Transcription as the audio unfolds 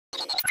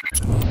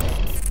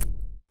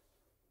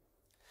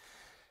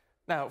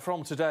Now,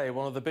 from today,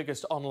 one of the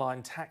biggest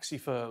online taxi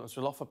firms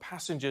will offer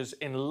passengers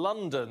in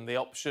London the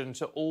option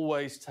to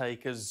always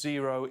take a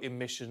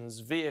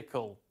zero-emissions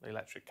vehicle, the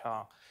electric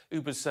car.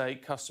 Uber say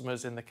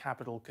customers in the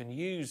capital can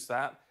use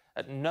that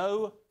at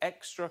no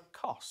extra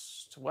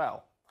cost.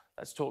 Well,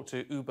 let's talk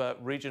to Uber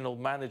Regional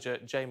Manager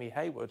Jamie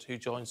Hayward, who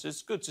joins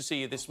us. Good to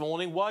see you this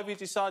morning. Why have you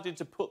decided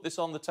to put this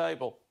on the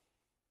table?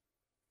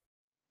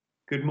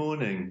 Good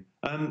morning.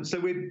 So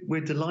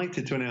we're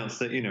delighted to announce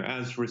that,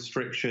 as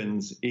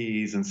restrictions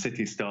ease and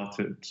cities start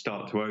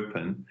to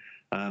open,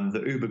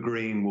 the Uber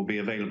Green will be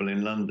available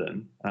in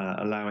London,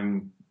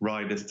 allowing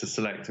riders to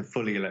select a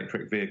fully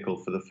electric vehicle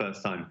for the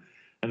first time.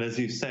 And as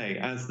you say,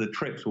 as the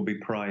trips will be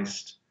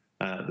priced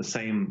the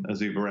same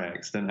as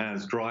UberX, and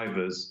as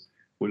drivers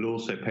will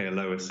also pay a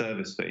lower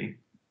service fee,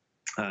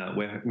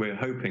 we're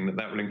hoping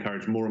that will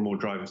encourage more and more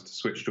drivers to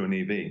switch to an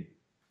EV.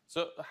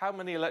 So how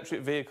many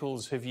electric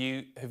vehicles have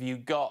you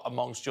got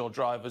amongst your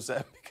drivers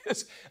there?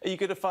 Because are you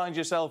going to find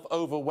yourself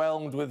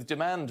overwhelmed with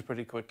demand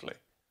pretty quickly?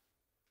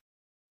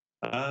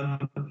 We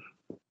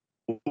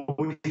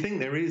think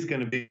there is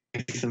going to be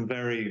some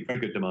very, very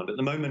good demand. At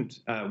the moment,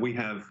 we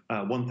have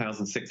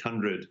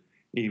 1,600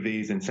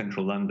 EVs in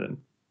central London.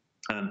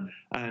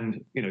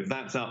 And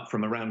that's up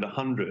from around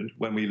 100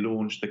 when we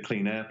launched the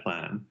Clean Air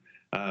Plan,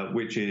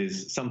 which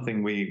is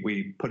something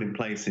we put in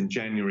place in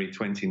January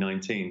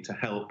 2019 to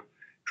help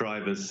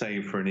drivers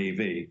save for an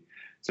EV.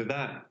 So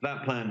that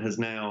plan has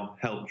now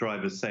helped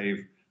drivers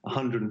save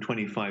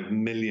 £125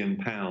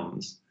 million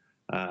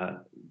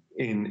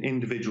in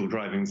individual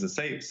driving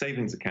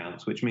savings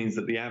accounts, which means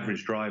that the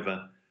average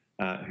driver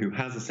who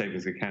has a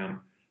savings account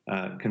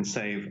can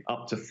save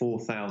up to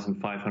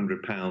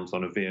 £4,500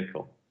 on a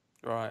vehicle.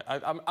 Right.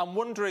 I'm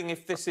wondering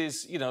if this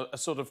is, a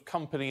sort of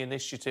company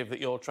initiative that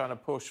you're trying to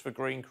push for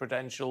green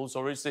credentials,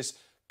 or is this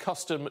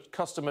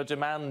customer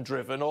demand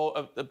driven,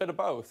 or a bit of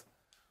both?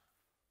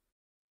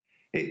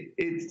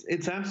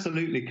 It's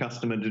absolutely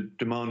customer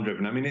demand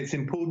driven. I mean, it's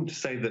important to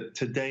say that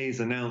today's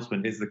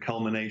announcement is the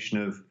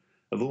culmination of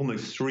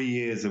almost 3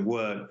 years of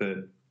work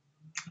that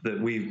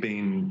we've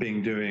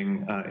been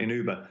doing in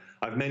Uber.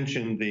 I've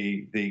mentioned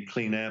the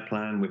Clean Air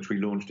Plan, which we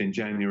launched in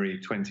January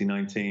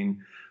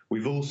 2019.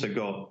 We've also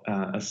got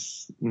a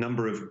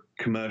number of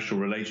commercial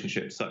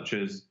relationships, such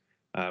as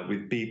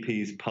with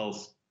BP's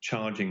Pulse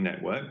charging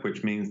network,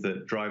 which means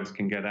that drivers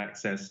can get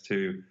access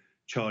to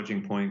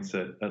charging points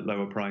at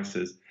lower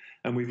prices.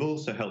 And we've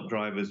also helped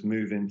drivers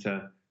move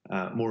into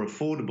more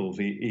affordable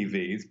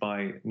EVs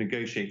by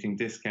negotiating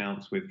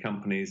discounts with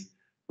companies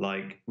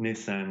like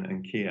Nissan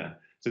and Kia.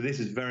 So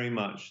this is very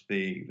much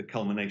the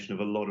culmination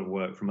of a lot of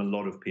work from a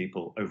lot of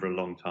people over a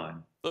long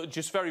time.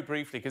 Just very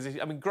briefly, because,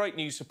 great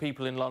news for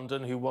people in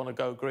London who want to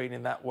go green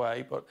in that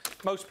way, but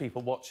most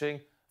people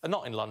watching are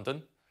not in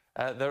London.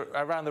 They're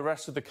around the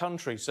rest of the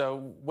country.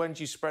 So when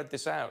do you spread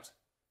this out?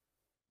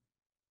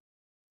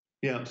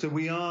 Yeah, so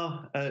we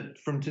are,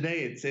 from today,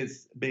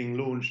 it's being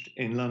launched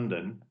in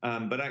London,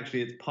 but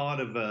actually it's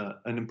part of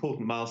an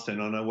important milestone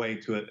on our way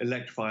to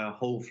electrify our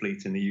whole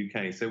fleet in the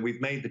UK. So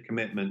we've made the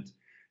commitment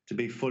to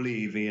be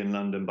fully EV in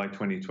London by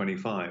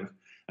 2025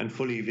 and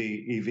fully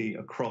EV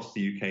across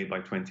the UK by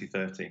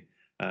 2030.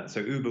 So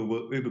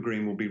Uber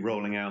Green will be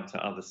rolling out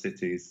to other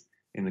cities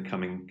in the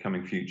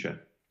coming future.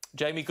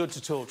 Jamie, good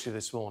to talk to you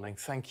this morning.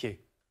 Thank you.